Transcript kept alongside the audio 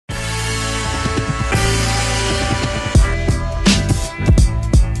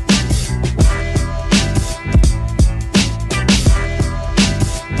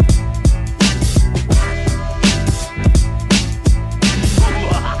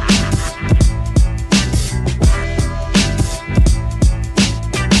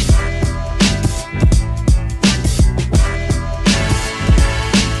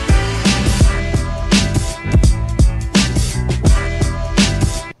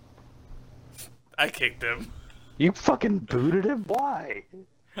I kicked him. You fucking booted him? Why?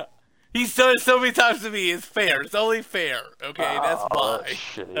 He's done it so many times to me. It's fair. It's only fair. Okay, that's Oh, why. that's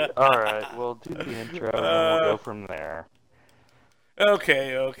shitty. Alright, well, do the intro and then we'll go from there.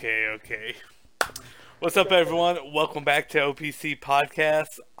 Okay. What's up, everyone? Welcome back to OPC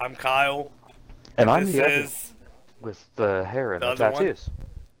Podcast. I'm Kyle. And I'm This the other is with the hair and the the other one? tattoos.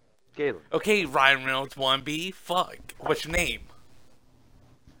 Galen. okay. Ryan Reynolds 1B. Fuck. What's your name?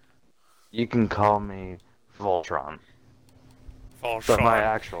 You can call me Voltron, Voltron. but my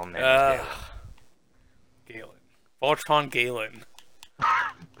actual name is Galen. Galen. Voltron Galen.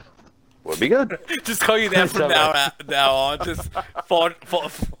 Would be good. Just call you that from now on. Just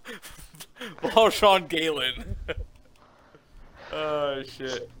Voltron Galen. Oh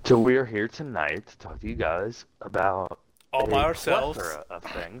shit. So we're here tonight to talk to you guys about All by a ourselves. plethora of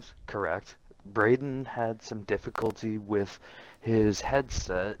things. Correct. Braden had some difficulty with his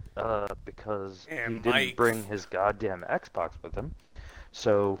headset because And he didn't mics. bring his goddamn Xbox with him.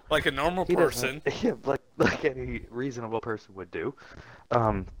 So Like a normal he person. doesn't, yeah, like any reasonable person would do.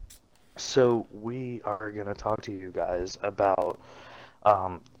 So we are gonna talk to you guys about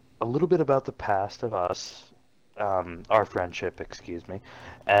a little bit about the past of us, our friendship, excuse me,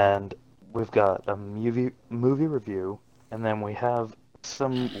 and we've got a movie review, and then we have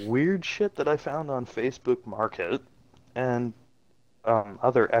some weird shit that I found on Facebook Market, and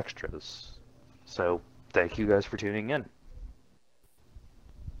other extras. So thank you guys for tuning in.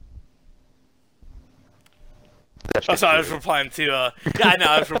 Oh, sorry, I was replying to, yeah, I know,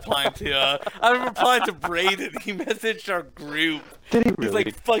 I was replying to Braden. He messaged our group. Did he He's really?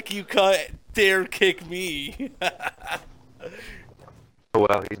 like, fuck you, cut, dare kick me. Oh,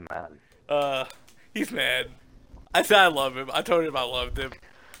 well, he's mad. He's mad. I said I love him. I told him I loved him.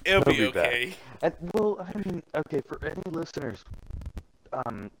 It'll He'll be be back. okay. And, well, I mean, okay, for any listeners,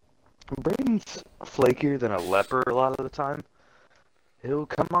 Braden's flakier than a leper a lot of the time. He'll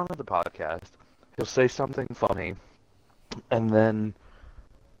come onto the podcast, he'll say something funny, and then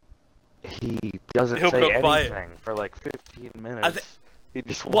he doesn't He'll say go quiet. anything for like 15 minutes. He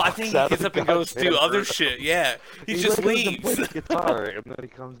just Well, I walks think he out gets of up the and goes goddamn do other room. shit. Yeah, he He just like, goes and leaves. plays guitar, and then he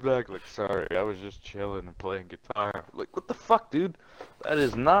comes back like, sorry, I was just chilling and playing guitar. Like, what the fuck, dude? That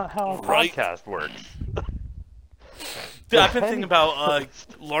is not how a Right. podcast works. Dude, I've been thinking about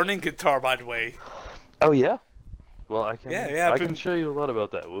learning guitar. By the way, Oh yeah. Well, I can. Yeah, I I've can been- show you a lot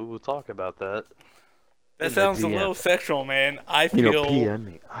about that. We'll talk about that. that In the sounds a DM. little sexual, man. I You know, feel PM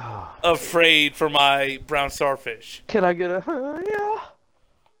me. Oh. afraid for my brown starfish. Can I get a yeah?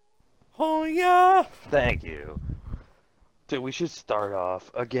 Oh yeah. Thank you. Dude, we should start off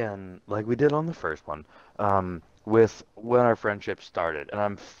again, like we did on the first one, with when our friendship started, and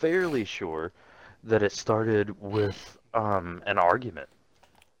I'm fairly sure that it started with an argument,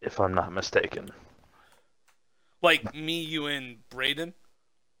 if I'm not mistaken. Like me, you, and Braden.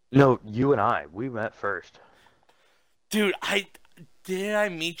 No, you and I, we met first. Dude, did I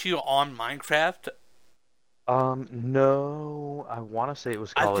meet you on Minecraft? No, I want to say it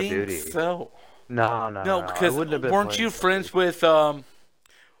was Call I of think Duty. so. No, No, I because wouldn't have been weren't playing you Call of friends Duty. with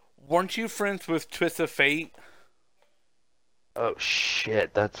Weren't you friends with Twist of Fate? Oh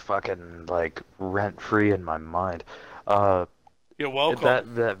shit, that's fucking like rent free in my mind. You're welcome.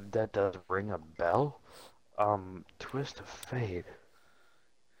 That does ring a bell. Twist of Fate.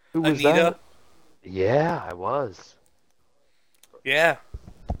 Who was Anita? that? Yeah, I was. Yeah.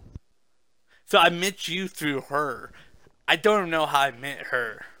 So I met you through her. I don't even know how I met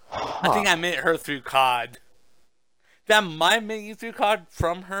her. I think I met her through COD. That might have met you through COD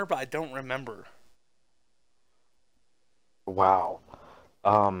from her, but I don't remember. Wow.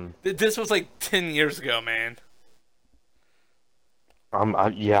 This was like 10 years ago, man.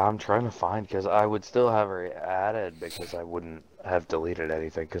 Yeah, I'm trying to find because I would still have her added because I wouldn't have deleted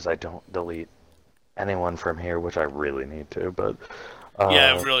anything because I don't delete anyone from here, which I really need to. But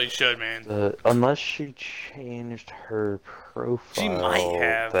Yeah, it really should, man. unless she changed her profile She might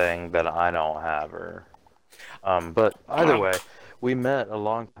have. thing, then I don't have her. But either way, we met a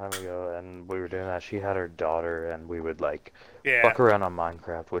long time ago, and we were doing that. She had her daughter, and we would like Yeah. fuck around on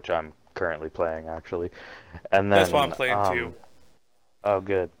Minecraft, which I'm currently playing actually. And then That's what I'm playing too. Oh,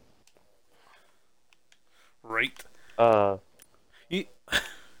 good. Right? Uh, You,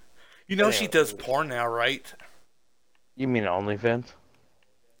 you know she Yeah. does porn now, right? you mean OnlyFans?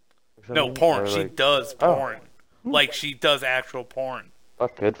 Or No, something? porn. Or, She like, does Oh. porn. Like, she does actual porn.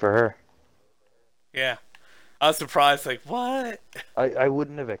 fuck, good for her. Yeah. I was surprised, like, what? I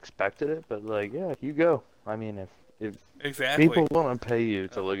wouldn't have expected it, but like, yeah, you go. I mean, if Exactly. people want to pay you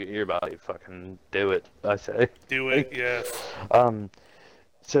to look at your body, fucking do it. I say. Do it, yes.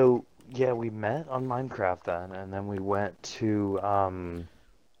 So yeah, we met on Minecraft then, and then we went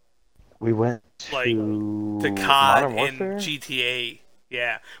Like to to COD Modern and Warfare. GTA.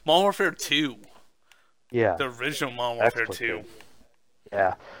 Yeah, Modern Warfare 2, Yeah, the original Modern Warfare 2. expletive.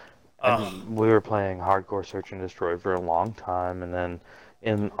 Yeah, Ugh. and we were playing Hardcore Search and Destroy for a long time, and then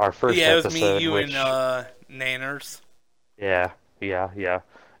in our first Yeah, it was me, episode, you, and which Nanners. yeah, yeah,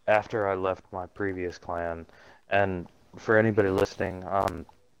 after I left my previous clan, and for anybody listening,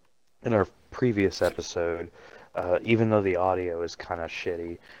 in our previous episode, even though the audio is kind of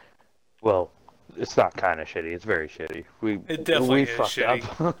shitty, well, it's not kind of shitty, it's very shitty. It We definitely is fucked up,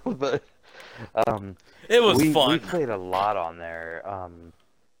 shitty. but um, It was we fun. played a lot on there.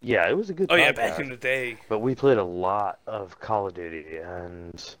 Yeah, it was a good Oh yeah, back podcast, in the day. but we played a lot of Call of Duty,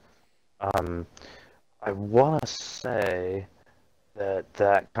 and um, I want to say that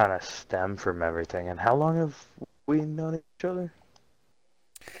kind of stemmed from everything. And how long have we known each other?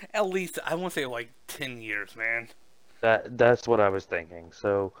 At least I want to say like 10 years, man. That's what I was thinking.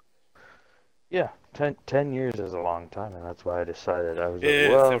 So yeah, 10 years is a long time, and that's why I decided I was It like, is.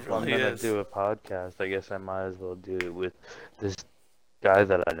 well, It if I'm really gonna is. do a podcast, I guess I might as well do it with this guy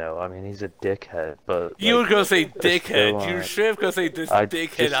that I know. I mean, he's a dickhead, but You were like, gonna say I still dickhead. You want. should have gonna say this I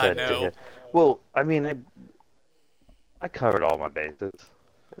dickhead just I said know. dickhead. Well, I mean, I covered all my bases.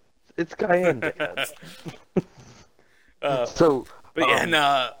 It's guy and dickhead. uh, So, but yeah,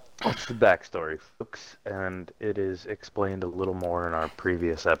 nah. what's the backstory, folks? And it is explained a little more in our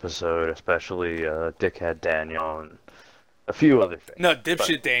previous episode, especially Dickhead Daniel and a few other things. No, But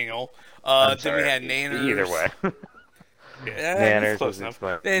dipshit Daniel. I'm Then we sorry. had Either Nanners. way, Yeah, he's Nanners close was enough.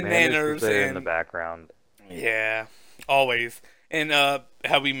 explained. Then Nanners was Nanners there in the and background. yeah, always. And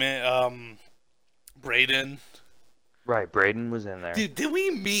how we met Braden. Right, Braden was in there, Dude, did we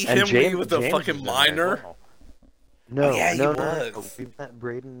meet and him when he was a James fucking was in there as minor? well. Oh No, yeah, he no. was. We met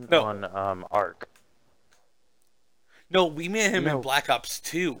Braden No, on Ark. no, we met him in No, Black Ops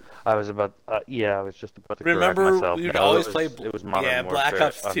 2. yeah, I was just about to correct Remember, myself. we would No, always play, it was yeah, Modern Black Warfare.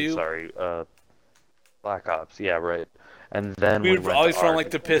 Ops I'm 2. sorry, Black Ops. Yeah, right. And then We we would went to always run Ark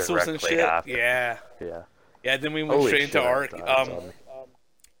like the pistols and directly shit. after. Yeah, Yeah. yeah. Then we went Holy straight into shit, I Ark. died, Tommy.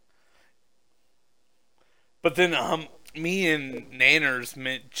 But then me and Nanners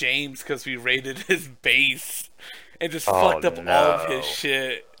met James because we raided his base and just Oh fucked up all of his no.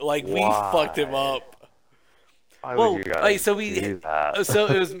 shit. Like we fucked him Why? up. Why would Well, you like guys so we, do that? so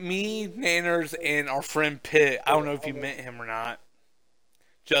it was me, Nanners, and our friend Pitt. I don't know if you met him or not,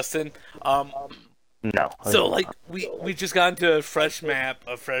 Justin. No. So like we just got into a fresh map,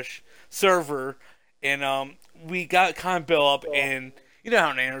 a fresh server, and we got kind of built up. And you know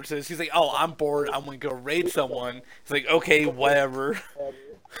how Nanners is. He's like, "Oh, I'm bored. I'm gonna go raid someone." He's like, "Okay, whatever."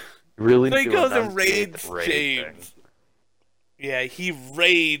 Really So he do goes and enunciate raids the raid thing. James. Yeah, he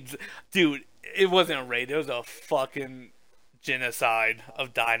raids. Dude, it wasn't a raid. It was a fucking genocide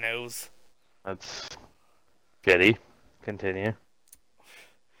of dinos. That's shitty. Continue.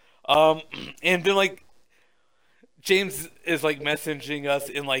 Um, and then like James is like messaging us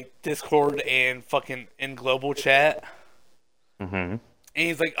in like Discord and fucking in global chat. Mm-hmm. And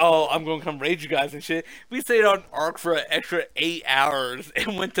he's like, "Oh, I'm gonna come raid you guys and shit." We stayed on Ark for an extra 8 hours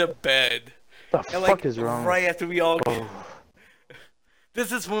and went to bed. The And fuck like is wrong? right after we all, Oh,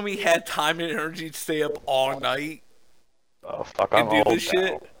 this is when we had time and energy to stay up all night oh fuck! and I'm do old this now.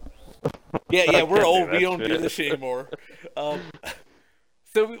 shit. Yeah, I we're can't old. do We that don't do shit. this shit anymore. Um,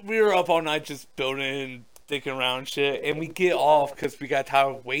 so we were up all night just building and dicking around and shit, and we get off because we got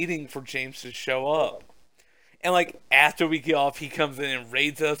tired of waiting for James to show up. And like after we get off, he comes in and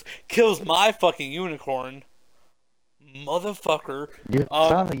raids us, kills my fucking unicorn, motherfucker. You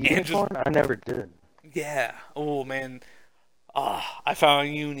found a And just unicorn? I never did. yeah. Oh man. I found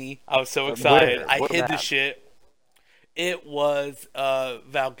a uni. I was so Where? excited. I What hid the map? shit. It was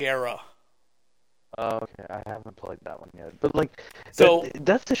Valguera. Oh, okay, I haven't played that one yet. But like, So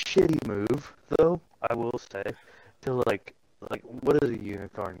that's a shitty move, though. I will say, to like, what is a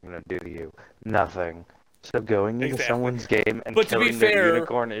unicorn gonna do to you? Nothing. So going into exactly. someone's game and But to be killing their fair,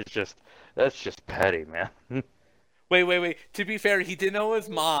 unicorn is that's just petty, man. wait. To be fair, he didn't know it was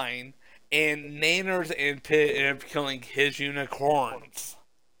mine, and Nanners and Pitt ended up killing his unicorns.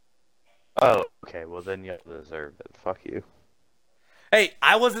 Oh, okay. Well, then you deserve it. Fuck you. Hey,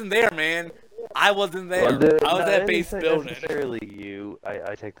 I wasn't there, man. I wasn't there. Well, dude, I was not at base anything building. necessarily you.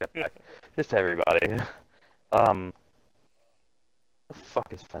 I take that back. Just everybody. Um, the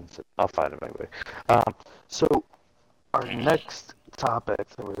fuck is offensive? I'll find it anyway. So our next topic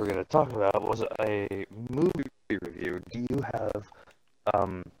that we were going to talk about was a movie review. Do you have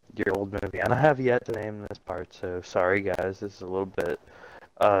your old movie? And I have yet to name this part, so sorry guys. This is a little bit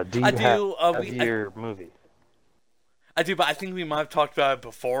Do I you do. have your movie? I do, but I think we might have talked about it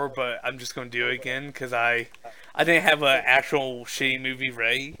before. But I'm just gonna do it again because I didn't have an actual shitty movie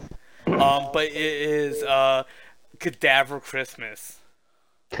ready. But it is Cadaver Christmas.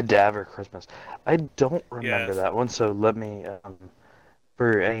 Cadaver Christmas. I don't remember Yes, that one, so let me,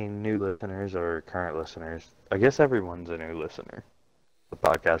 for any new listeners or current listeners, I guess everyone's a new listener to the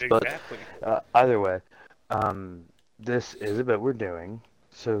podcast, but exactly. either way, um, this is a bit we're doing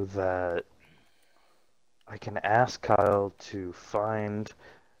so that I can ask Kyle to find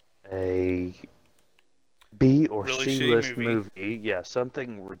a B or Really C shitty list movie. movie, yeah,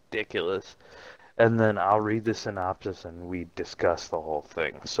 something ridiculous, and then I'll read the synopsis and we discuss the whole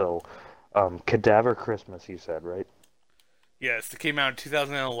thing. So, Cadaver Christmas, you said, right? Yes, it came out in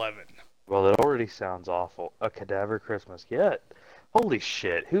 2011. Well, it already sounds awful. A Cadaver Christmas, yet. Holy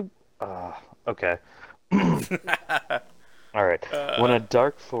shit, who? Uh, okay. Alright. When uh, a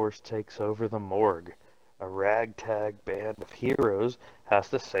dark force takes over the morgue, a ragtag band of heroes has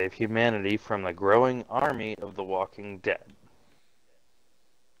to save humanity from the growing army of the Walking Dead.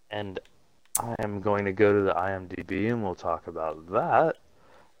 And I am going to go to the IMDb and we'll talk about that.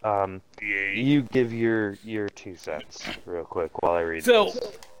 yay. You give your 2 cents real quick while I read So,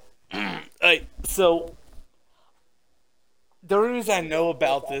 this. so the only reason I know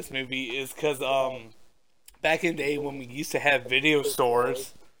about this movie is because back in the day when we used to have video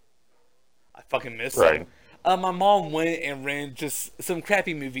stores, I fucking miss them. Right. My mom went and rented just some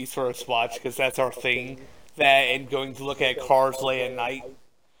crappy movies for us to watch because that's our thing. That and going to look at cars late at night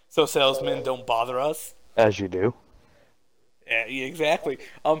so salesmen don't bother us. As you do. Yeah, exactly.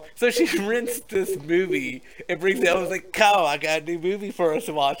 So she rents this movie and brings it. I was like, "Kyle, I got a new movie for us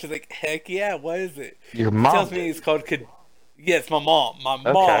to watch." She's like, "Heck yeah, what is it?" Your She mom tells me did. it's called. Yes, my mom. My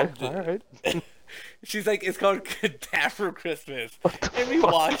Okay, mom did. alright. She's like, it's called Cadaver Christmas, What the and we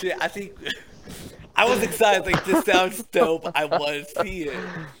fuck? watched it. I think I was excited. Like, this sounds dope. I want to see it.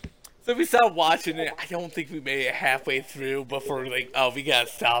 So we started watching it. I don't think we made it halfway through before like, oh, we gotta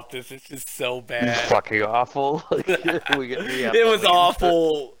stop this. It's just so It's bad. fucking awful. Like, we have It to was leave.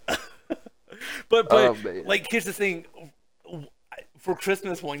 awful. but Oh man. like, here's the thing. For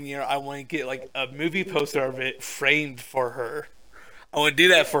Christmas one year, I want to get like a movie poster of it framed for her. I want to do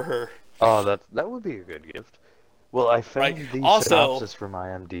that for her, Oh, that would be a good gift. Well, I right? found the Also, synopsis from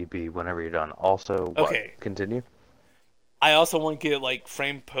IMDb whenever you're done. Also, what? okay, Continue? I also want to get like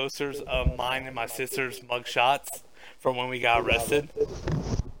framed posters of mine and my sister's mugshots from when we got arrested.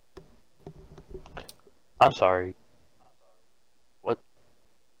 I'm sorry. What?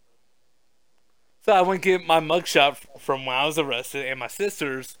 So I want to get my mugshot from when I was arrested and my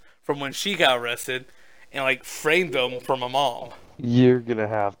sister's from when she got arrested, and like frame them for my mom. You're gonna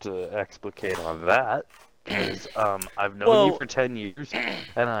have to explicate on that, because I've known you Well, for 10 years,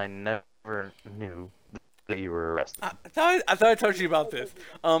 and I never knew that you were arrested. I thought I told you about this.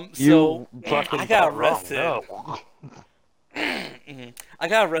 So You fucking I got thought wrong. arrested. No. I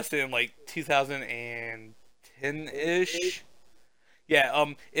got arrested in like 2010 ish. Yeah,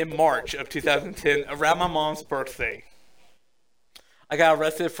 in March of 2010, around my mom's birthday. I got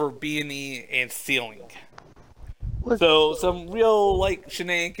arrested for B&E and stealing. What? So some real like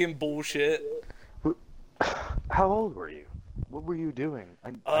shenanigan bullshit. How old were you? What were you doing?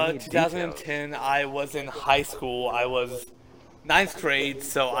 I need details. 2010, I was in high school. I was ninth grade,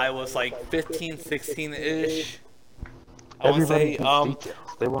 so I was like 15, 16 ish. I want to Everybody say. needs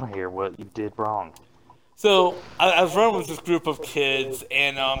details. They want to hear what you did wrong. So I was running with this group of kids,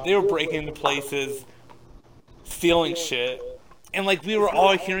 and they were breaking into places, stealing shit, and like we were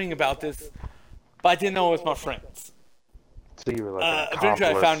all hearing about this, but I didn't know it was my friends. So you were like an Eventually, I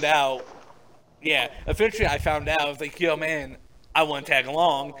accomplice. found out. Yeah, eventually I found out. I was like, "Yo, man, I want to tag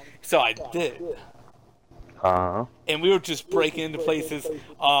along," so I did. Uh-huh. And we were just breaking into places.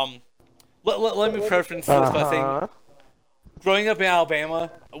 Let me preference this by saying, Uh-huh. growing up in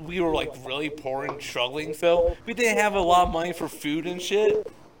Alabama, we were like really poor and struggling, so we didn't have a lot of money for food and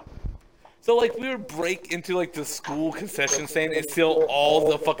shit. So like we would break into like the school concession stand and steal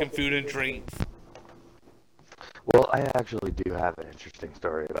all the fucking food and drinks. Well, I actually do have an interesting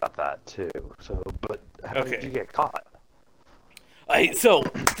story about that too. So, but how did Okay. you get caught? So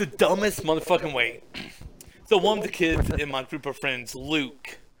the dumbest motherfucking way. So one of the kids in my group of friends,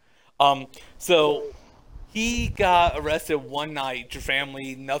 Luke, so he got arrested one night. Your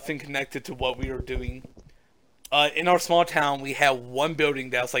family, nothing connected to what we were doing. In our small town, we have one building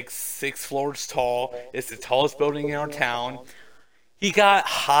that's like 6 floors tall. It's the tallest building in our town. He got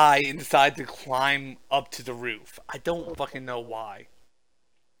high and decided to climb up to the roof. I don't fucking know why.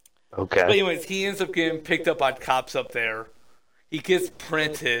 Okay. But anyways, he ends up getting picked up by cops up there. He gets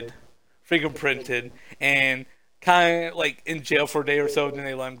fingerprinted, and kind of like in jail for a day or so. Then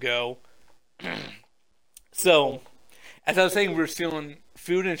they let him go. So, as I was saying, we were stealing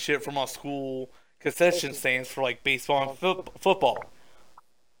food and shit from our school concession stands for like baseball and football.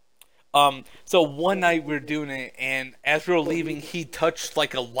 So one night we were doing it, and as we were leaving, he touched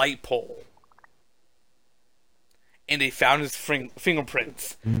like a light pole, and they found his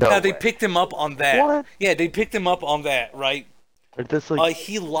fingerprints. No Now they way. picked him up on that. What? Yeah, they picked him up on that, right? This like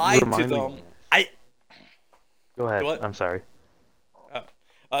He lied to remind me- them. I Go ahead. What? I'm sorry.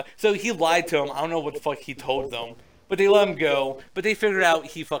 So he lied to them. I don't know what the fuck he told them, but they let him go. But they figured out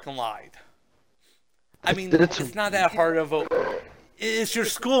he fucking lied. I mean, it's not that hard of a. It's your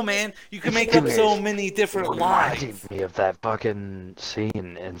school, man. You can make up so many different lies. Reminded me of that fucking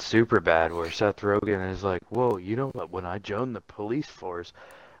scene in Superbad where Seth Rogen is like, "Whoa, you know what? When I joined the police force,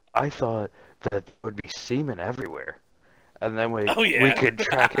 I thought that there would be semen everywhere, and then we could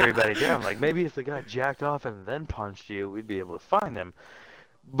track everybody down. Like maybe if the guy jacked off and then punched you, we'd be able to find him.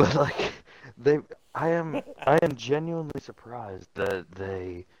 But like, I am genuinely surprised that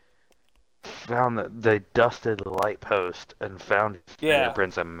they found that they dusted the light post and found his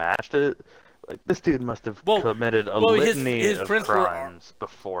fingerprints and matched it. Like this dude must have committed a litany of crimes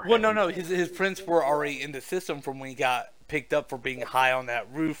beforehand. Well, no, his prints were already in the system from when he got picked up for being high on that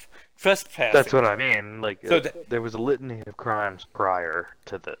roof trespassing. That's what I mean. Like, so there was a litany of crimes prior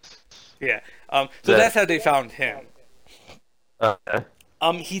to this. Yeah. So that's how they found him. Okay.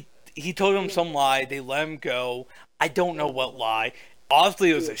 He told them some lie. They let him go. I don't know what lie.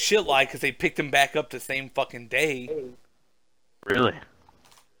 Obviously, it was a shit lie because they picked him back up the same fucking day. Really?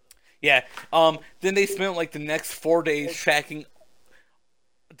 Yeah. Then they spent like the next 4 days tracking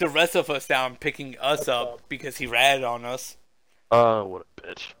the rest of us down, picking us up because he ratted on us. Oh, what a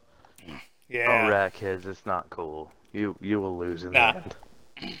bitch. Yeah. Oh, rat kids, it's not cool. You will lose in the end.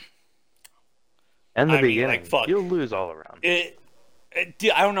 In the beginning, you'll lose all around.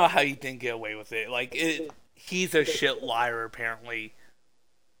 Dude, I don't know how he didn't get away with it. Like, he's a shit liar, apparently.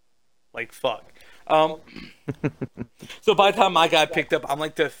 Like, fuck. So by the time I got picked up, I'm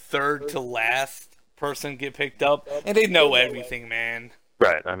like the third to last person get picked up, and they know everything, man.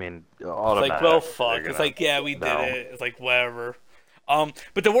 Right. I mean, all it's like, well, fuck. It's like, yeah, we did it. It's like, whatever.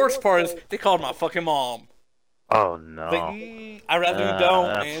 But the worst part is they called my fucking mom. Oh no. Like, I'd rather you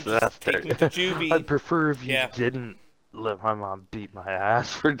don't, man. Just take me to juvie. I'd prefer if you didn't let my mom beat my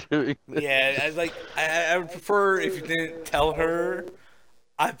ass for doing this. Yeah, I was like, I would prefer if you didn't tell her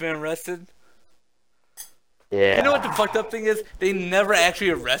I've been arrested. Yeah. You know what the fucked up thing is? They never actually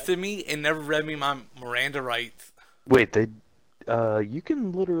arrested me and never read me my Miranda rights. Wait, you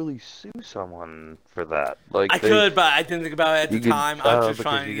can literally sue someone for that. Like I could, but I didn't think about it at the time. I was just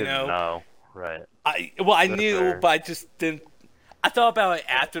trying, you know. Right. I knew, but I just didn't. I thought about it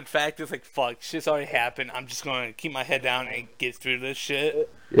after the fact. It's like, fuck, shit's already happened. I'm just going to keep my head down and get through this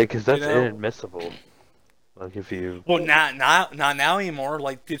shit. Yeah, because that's inadmissible. Like, if you... Well, not now anymore.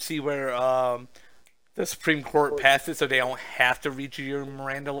 Like, did you see where the Supreme Court passed it so they don't have to read you your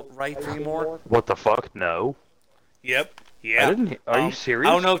Miranda rights anymore? What the fuck? No. Yep. Yeah. Are you serious?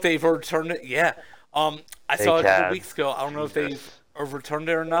 I don't know if they've returned it. Yeah. I saw it a couple weeks ago. I don't know if they've returned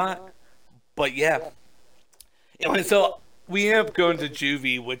it or not. But yeah. And so we ended up going to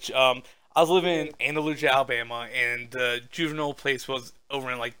juvie, which I was living in Andalusia, Alabama, and the juvenile place was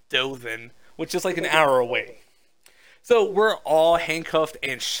over in like Dothan, which is like an hour away. So we're all handcuffed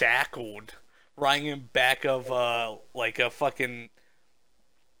and shackled, riding in back of like a fucking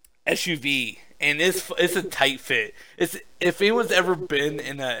SUV, and it's a tight fit. If anyone's ever been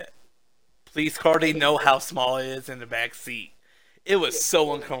in a police car, they know how small it is in the back seat. It was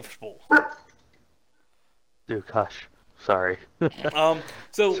so uncomfortable. Dude, gosh, sorry.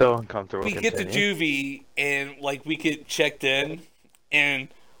 So uncomfortable. We get to juvie and like we get checked in, and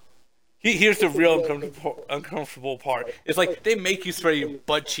here's the real uncomfortable part. It's like they make you spray your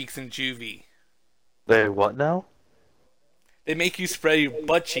butt cheeks in juvie. They what now? They make you spray your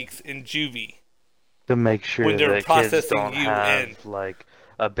butt cheeks in juvie. To make sure when they're that processing kids don't you have in like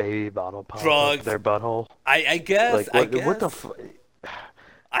a baby bottle pop drugs, up their butthole. I guess. Like, what the fuck?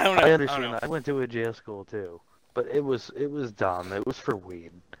 I don't know. I understand. I went to a jail school too, but it was dumb. It was for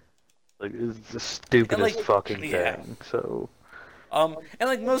weed. Like it was the stupidest fucking thing. So. And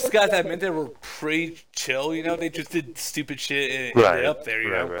like most guys I met there were pretty chill. You know, they just did stupid shit and ended up there. You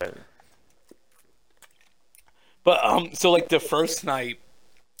know. Right. But so like the first night,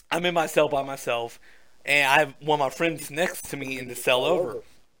 I'm in my cell by myself, and I have one of my friends next to me in the cell over.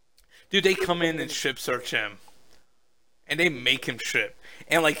 Dude, they come in and strip search him, and they make him strip.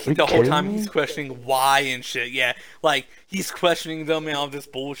 And like Are you the whole kidding time he's me? questioning why and shit. Yeah, like he's questioning them and all this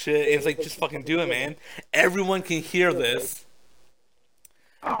bullshit. And it's like just fucking do it, man. Everyone can hear this.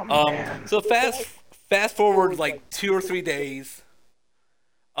 Oh man. So fast forward like 2 or 3 days.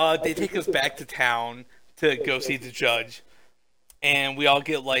 They take us back to town to go see the judge, and we all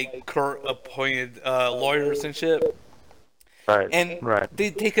get like court appointed lawyers and shit. Right. And Right. they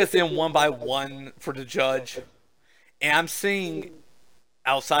take us in one by one for the judge. And I'm sitting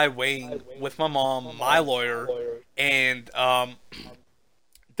outside waiting with my mom, my lawyer, and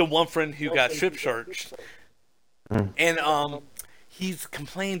the one friend who got strip searched. Mm. And he's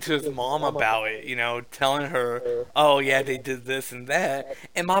complaining to his mom about it, you know, telling her, "Oh yeah, they did this and that."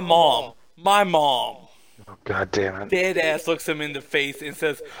 And my mom, Oh, God damn it. dead ass looks him in the face and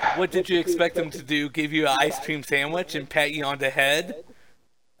says, "What did you expect them to do? Give you an ice cream sandwich and pat you on the head?"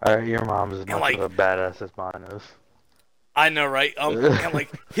 Your mom's as much like- of a badass as mine is. I know, right? And like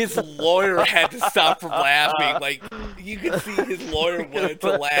his lawyer had to stop from laughing. Like you could see his lawyer wanted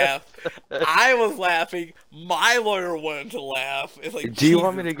to laugh. I was laughing. My lawyer wanted to laugh. It's like, Do you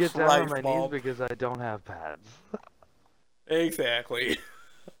want me to Jesus get down on Christ, my Mom. knees because I don't have pads? Exactly.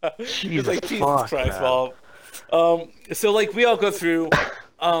 It's Jesus like Jesus fuck, Christ, man. Mom. So like we all go through.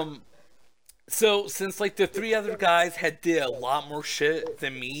 So since like the three other guys had did a lot more shit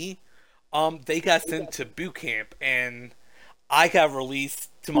than me, they got sent to boot camp and I got released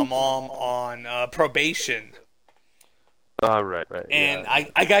to my mom on probation. Right. And Yeah.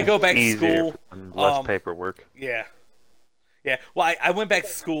 I gotta go back to Easier school. and less paperwork. Yeah. Yeah. Well, I went back to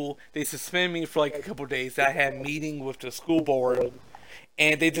school. They suspended me for like a couple of days. I had a meeting with the school board,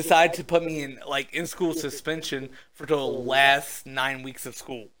 and they decided to put me in school suspension for the last 9 weeks of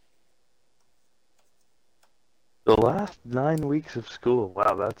school. The last 9 weeks of school.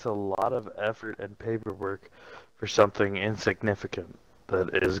 Wow, that's a lot of effort and paperwork for something insignificant that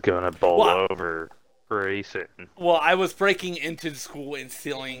is gonna bowl Well, over pretty soon. Well, I was breaking into the school and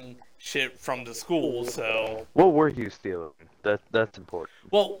stealing shit from the school, so. What were you stealing? That's important.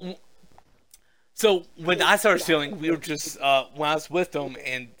 Well, so when I started stealing, we were just when I was with them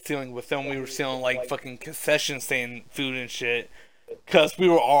and stealing with them, we were stealing like fucking concession stand food and shit, cause we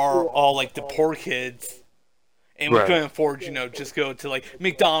were all like the poor kids, and we Right. couldn't afford, just go to like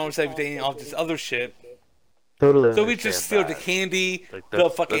McDonald's every day and all this other shit. Totally. So we just steal understand the that. candy, Like, the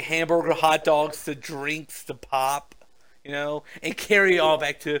that's- fucking hamburger, hot dogs, the drinks, the pop, and carry it all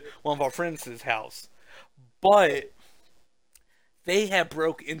back to one of our friends' house. But they had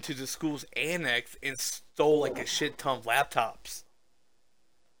broke into the school's annex and stole like a shit ton of laptops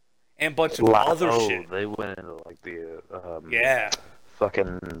and a bunch of other shit. They went into like the Yeah.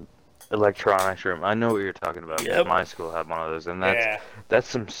 fucking electronics room. I know what you're talking about. 'Cause Yep. My school had one of those, and Yeah. that's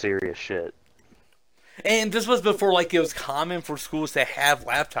some serious shit. And this was before like it was common for schools to have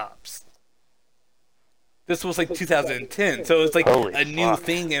laptops. This was like 2010, so it was like Holy a new fuck.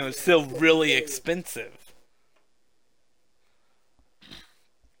 thing and it was still really expensive.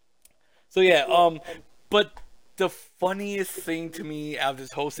 So yeah, but the funniest thing to me out of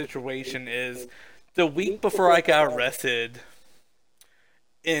this whole situation is the week before I got arrested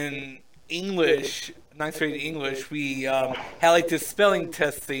in English, ninth grade English, we had like this spelling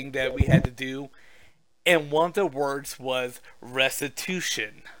test thing that we had to do, and one of the words was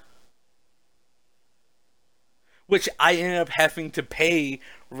restitution, which I ended up having to pay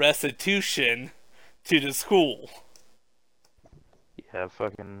restitution to the school. Yeah,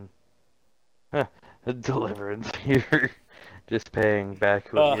 fucking deliverance. You're just paying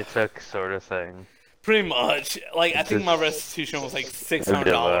back what you took, sort of thing. Pretty much. Like, I think my Just- restitution was like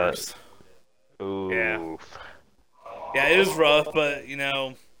 $600. Ooh. Yeah. Yeah, it was rough, but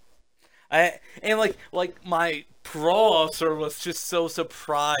like my parole officer was just so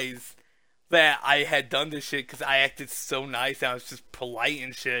surprised that I had done this shit because I acted so nice and I was just polite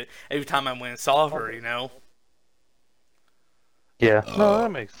and shit every time I went and saw her, Yeah. No,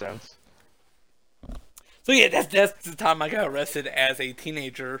 that makes sense. So yeah, that's the time I got arrested as a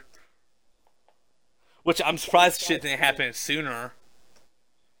teenager, which I'm surprised shit didn't happen sooner.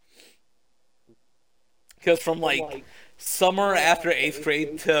 Because from like summer after 8th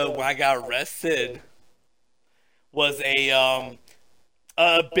grade to when I got arrested was a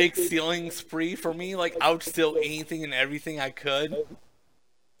big stealing spree for me. Like I would steal anything and everything I could.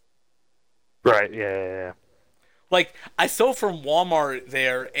 Right. Yeah. Like I stole from Walmart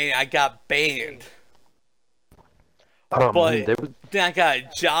there and I got banned. Oh, But man, there was then I got a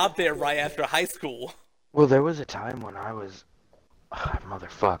job there right after high school. there was a time when I was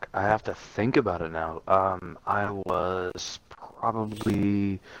motherfuck. I have to think about it now. I was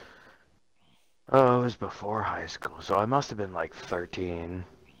probably Oh, it was before high school, so I must have been like 13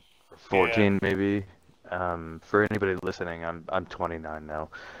 or Yeah. 14 maybe. For anybody listening, I'm 29 now.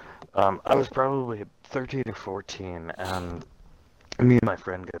 I was probably 13 or 14, and me and my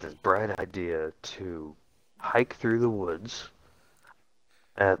friend got this bright idea to hike through the woods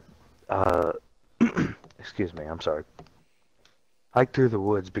at, uh, excuse me, I'm sorry. Hike through the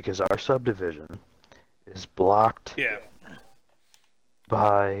woods because our subdivision is blocked Yeah.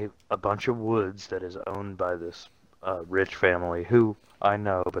 by a bunch of woods that is owned by this rich family who I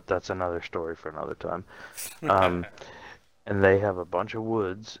know, but that's another story for another time. Um, and they have a bunch of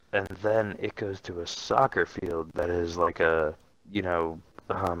woods, and then it goes to a soccer field that is like a, you know,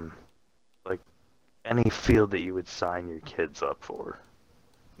 like any field that you would sign your kids up for,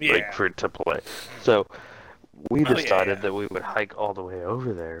 like Yeah. for to play. So we Oh yeah, decided yeah. that we would hike all the way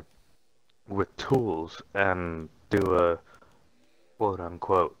over there with tools and do a quote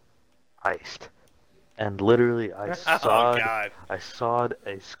unquote heist. And literally, Oh God. I sawed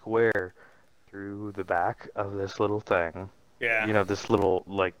a square through the back of this little thing. Yeah. You know, this little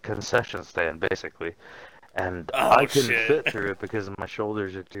like concession stand, basically. And I Oh couldn't shit. fit through it because my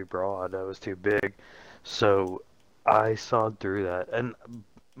shoulders are too broad. I was too big. So I sawed through that. And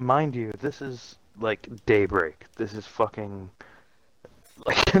mind you, this is like daybreak. This is fucking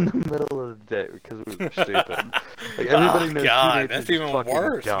like in the middle of the day because we were stupid. Like Oh everybody knows God, teenagers that's are even fucking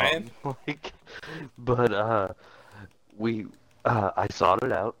worse, man. dumb. Like, but we I sawed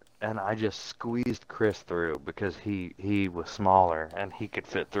it out and I just squeezed Chris through because he was smaller and he could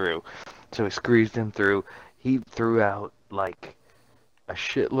fit through. So we squeezed him through. He threw out like a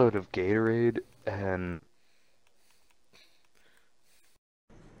shitload of Gatorade and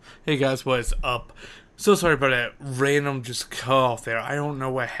Hey guys, what is up? So sorry about that random just cut off there. I don't know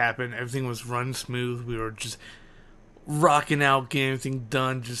what happened. Everything was running smooth. We were just rocking out, getting everything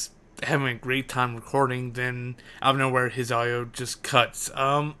done, just having a great time recording. Then out of nowhere, his audio just cuts.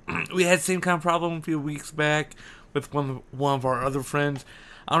 We had the same kind of problem a few weeks back with one of our other friends.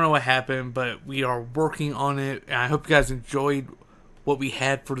 I don't know what happened, but we are working on it. And I hope you guys enjoyed what we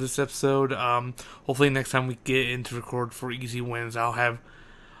had for this episode. Hopefully next time we get into record for Easy Wins, I'll have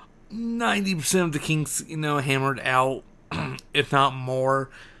 90% of the kinks, hammered out, if not more.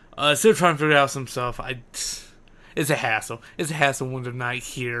 Still trying to figure out some stuff. It's a hassle. It's a hassle when they're not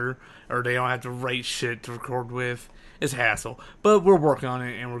here or they don't have to write shit to record with. It's a hassle, but we're working on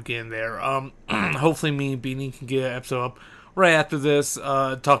it and we're getting there. Hopefully, me and Beanie can get an episode up right after this.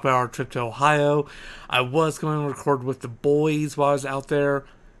 Talk about our trip to Ohio. I was going to record with the boys while I was out there,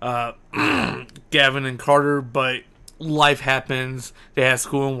 Gavin and Carter, but life happens. They had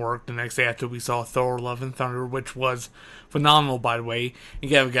school and work the next day after we saw Thor: Love and Thunder, which was phenomenal, by the way. And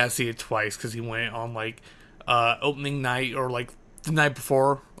Gavin got to see it twice because he went on like opening night or like the night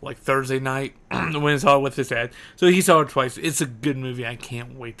before, like Thursday night, when he saw it with his dad. So he saw it twice. It's a good movie. I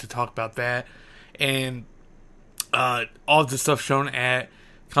can't wait to talk about that. And all of the stuff shown at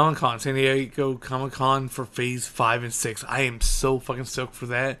Comic Con, San Diego Comic Con for Phase 5 and 6. I am so fucking stoked for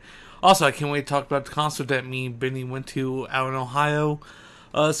that. Also, I can't wait to talk about the concert that me and Benny went to out in Ohio.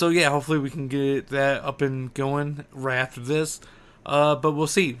 So yeah, hopefully we can get that up and going right after this. But we'll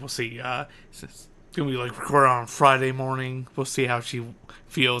see. We'll see. It's gonna be like recorded on Friday morning. We'll see how she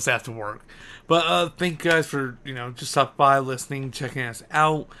feels after work. But thank you guys for just stopping by, listening, checking us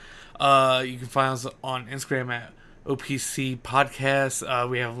out. You can find us on Instagram at OPC Podcast.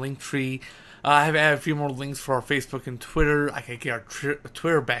 We have Linktree. I have added a few more links for our Facebook and Twitter. I can get our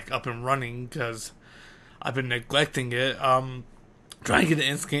Twitter back up and running because I've been neglecting it. Trying to get the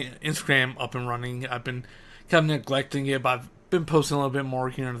Instagram up and running. I've been kind of neglecting it, but I've been posting a little bit more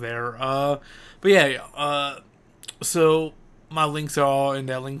here and there. But yeah, so my links are all in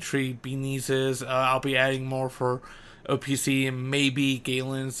that link tree. Beanies is. I'll be adding more for OPC and maybe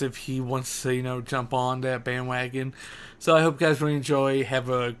Galen's if he wants to, jump on that bandwagon. So I hope you guys really enjoy. Have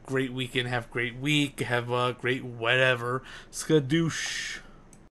a great weekend. Have a great week. Have a great whatever. Skadoosh.